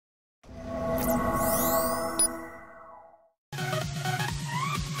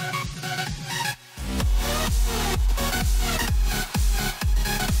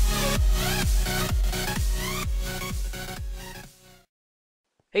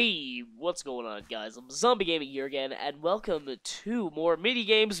Hey, what's going on, guys? I'm Zombie Gaming here again, and welcome to more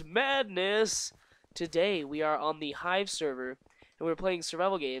minigames madness. Today we are on the Hive server, and we're playing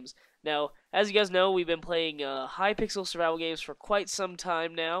survival games. Now, as you guys know, we've been playing high-pixel survival games for quite some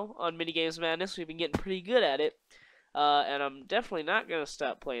time now on minigames madness. We've been getting pretty good at it, and I'm definitely not gonna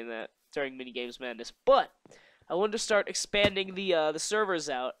stop playing that during minigames madness. But I wanted to start expanding the servers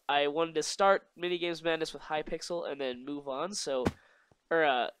out. I wanted to start minigames madness with high-pixel and then move on.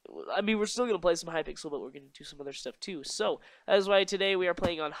 I mean, we're still going to play some Hypixel, but we're going to do some other stuff too. So, that is why today we are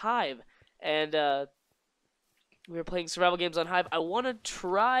playing on Hive, and we're playing survival games on Hive. I want to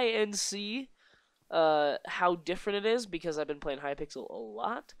try and see how different it is, because I've been playing Hypixel a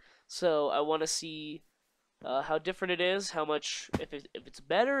lot. So, I want to see how different it is, how much, if it's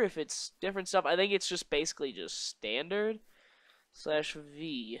better, if it's different stuff. I think it's just basically just standard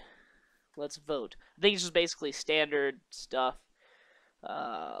 /V. Let's vote. I think it's just basically standard stuff.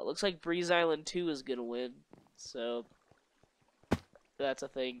 Looks like Breeze Island 2 is gonna win, so that's a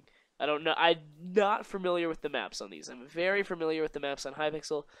thing. I don't know. I'm not familiar with the maps on these. I'm very familiar with the maps on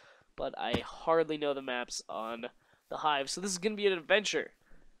Hypixel, but I hardly know the maps on the Hive. So this is gonna be an adventure.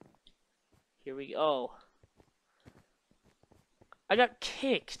 Here we go. I got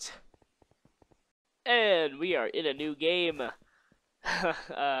kicked, and we are in a new game.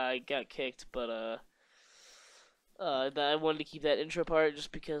 I got kicked, but I wanted to keep that intro part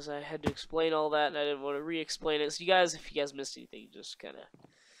just because I had to explain all that, and I didn't want to re-explain it. So if you guys missed anything, just kind of,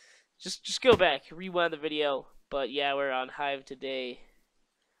 just go back, rewind the video. But yeah, we're on Hive today.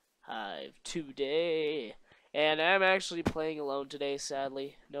 Hive today. And I'm actually playing alone today,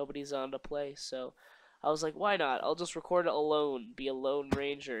 sadly. Nobody's on to play, so I was like, why not? I'll just record it alone, be a lone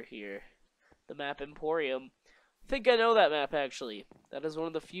ranger here. The map Emporium. I think I know that map, actually. That is one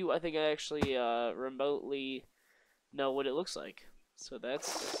of the few I think I actually remotely know what it looks like. So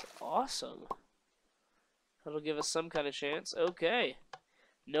that's awesome. That'll give us some kind of chance. Okay.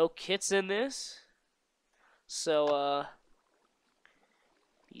 No kits in this. So,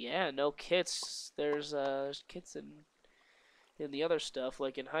 yeah, no kits. There's kits in the other stuff,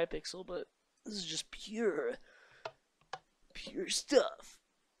 like in Hypixel, but this is just pure stuff.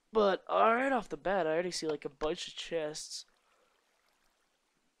 But, alright off the bat, I already see like a bunch of chests.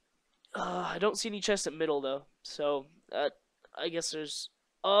 I don't see any chests at middle, though. So, I guess there's...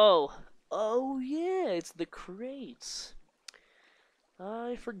 Oh, yeah, it's the crates.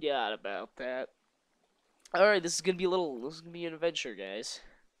 I forgot about that. Alright, this is gonna be an adventure, guys.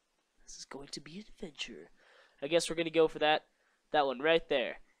 This is going to be an adventure. I guess we're gonna go for that one right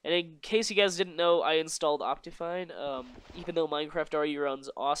there. And in case you guys didn't know, I installed Optifine. Even though Minecraft already runs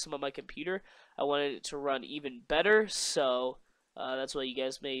awesome on my computer, I wanted it to run even better, so... that's why you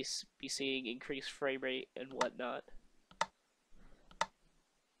guys may be seeing increased frame rate and whatnot.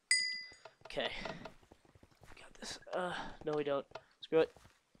 Okay. Got this. No we don't. Screw it.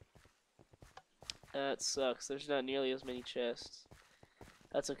 That sucks. There's not nearly as many chests.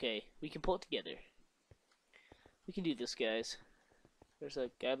 That's okay. We can pull it together. We can do this, guys. There's a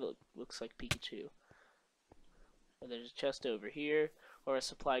guy that looks like Pikachu. And there's a chest over here. Or a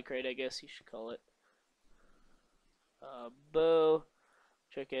supply crate, I guess you should call it. Bow,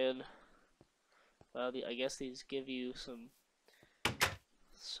 chicken. Well, I guess these give you some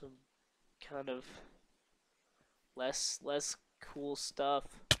kind of less cool stuff.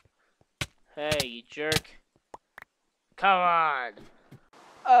 Hey, you jerk! Come on!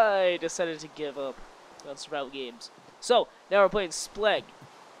 I decided to give up on survival games. So now we're playing Spleg,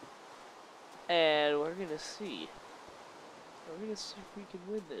 and we're gonna see. We're gonna see if we can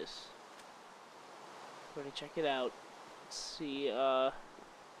win this. We're gonna check it out. Let's see,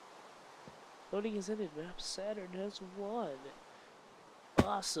 voting is ended. Map Saturn has won.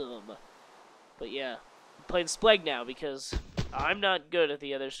 Awesome. But yeah, I'm playing Spleg now because I'm not good at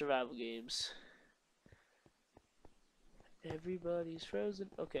the other survival games. Everybody's frozen.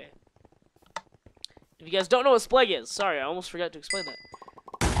 Okay. If you guys don't know what Spleg is, sorry, I almost forgot to explain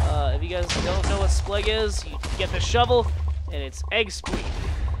that. If you guys don't know what Spleg is, you get the shovel, and it's egg spleen.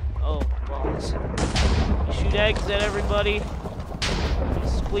 Oh, balls. Shoot eggs at everybody.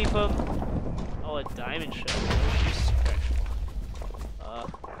 Spleef them. Oh, a diamond shovel. Jesus Christ.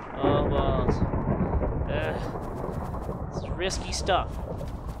 Oh, balls. It's risky stuff.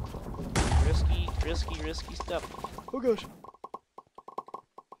 Risky stuff. Oh, gosh.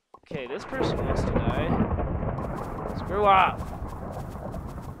 Okay, this person wants to die. Screw off.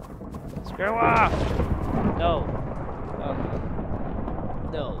 Screw off. No.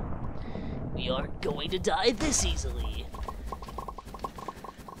 No. We aren't going to die this easily.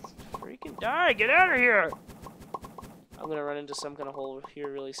 Freaking die! Get out of here! I'm gonna run into some kind of hole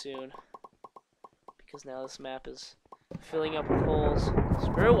here really soon. Because now this map is filling up with holes.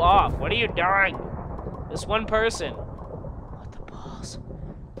 Screw off! What are you doing? This one person. What the balls?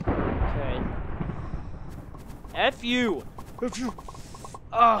 Okay. F you! F you!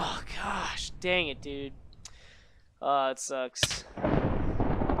 Oh, gosh. Dang it, dude. It sucks.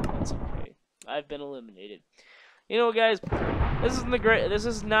 That's okay. I've been eliminated. You know what, guys? This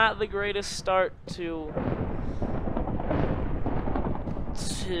is not the greatest start to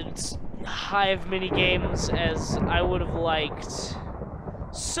Hive mini games as I would have liked.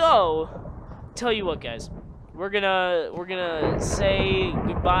 So, tell you what, guys. We're gonna say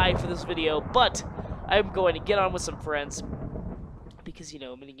goodbye for this video, but I'm going to get on with some friends. Because, you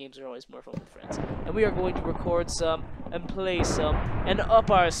know, mini games are always more fun with friends. And we are going to record some, and play some, and up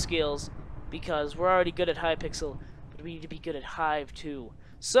our skills. Because we're already good at Hypixel, but we need to be good at Hive, too.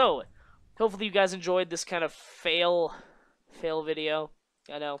 So, hopefully you guys enjoyed this kind of fail video.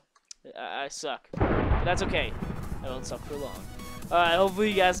 I know, I suck. But that's okay. I don't suck for long. Hopefully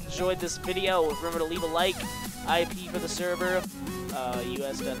you guys enjoyed this video. Remember to leave a like. IP for the server,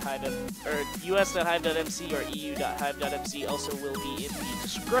 us.hive.mc or eu.hive.mc also will be in the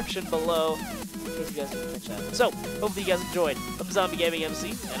description below in case you guys didn't catch that. So, hopefully you guys enjoyed. I'm Zombie Gaming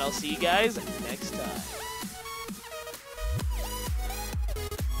MC, and I'll see you guys next time.